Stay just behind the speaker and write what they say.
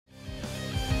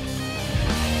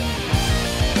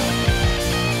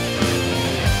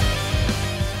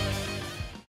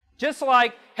just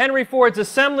like Henry Ford's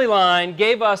assembly line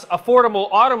gave us affordable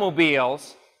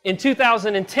automobiles, in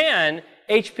 2010,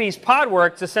 HP's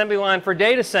PodWorks assembly line for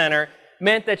data center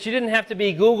meant that you didn't have to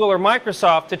be Google or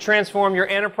Microsoft to transform your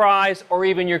enterprise or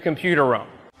even your computer room.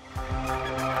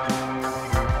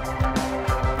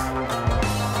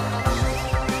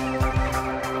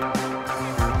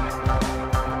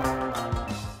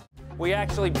 We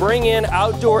actually bring in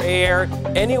outdoor air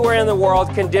anywhere in the world,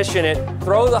 condition it,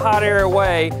 throw the hot air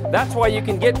away. That's why you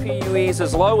can get PUEs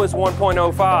as low as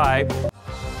 1.05.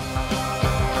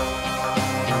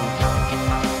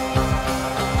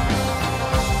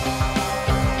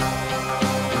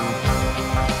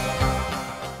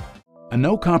 A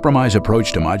no-compromise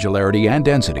approach to modularity and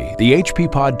density, the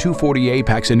EcoPOD 240A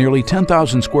packs a nearly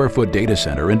 10,000 square foot data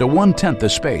center into 1/10 the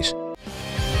space.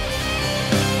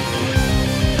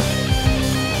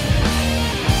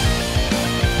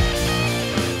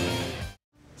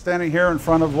 Standing here in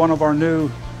front of one of our new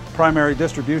primary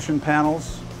distribution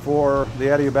panels for the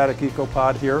adiabatic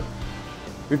EcoPOD here.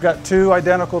 We've got two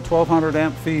identical 1200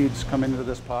 amp feeds coming into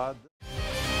this pod.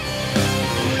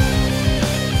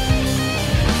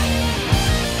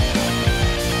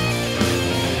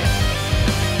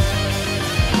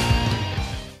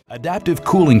 Adaptive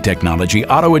cooling technology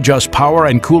auto-adjusts power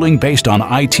and cooling based on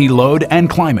IT load and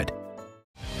climate.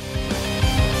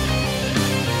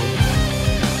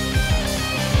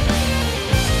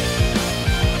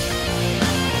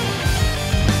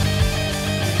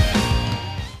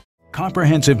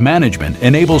 Comprehensive management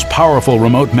enables powerful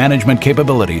remote management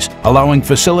capabilities, allowing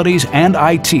facilities and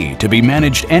IT to be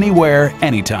managed anywhere,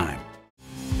 anytime.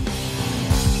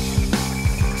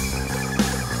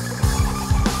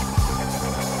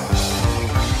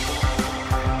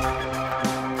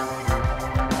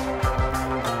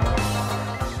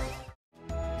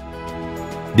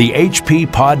 The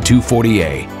EcoPOD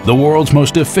 240A, the world's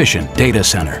most efficient data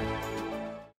center.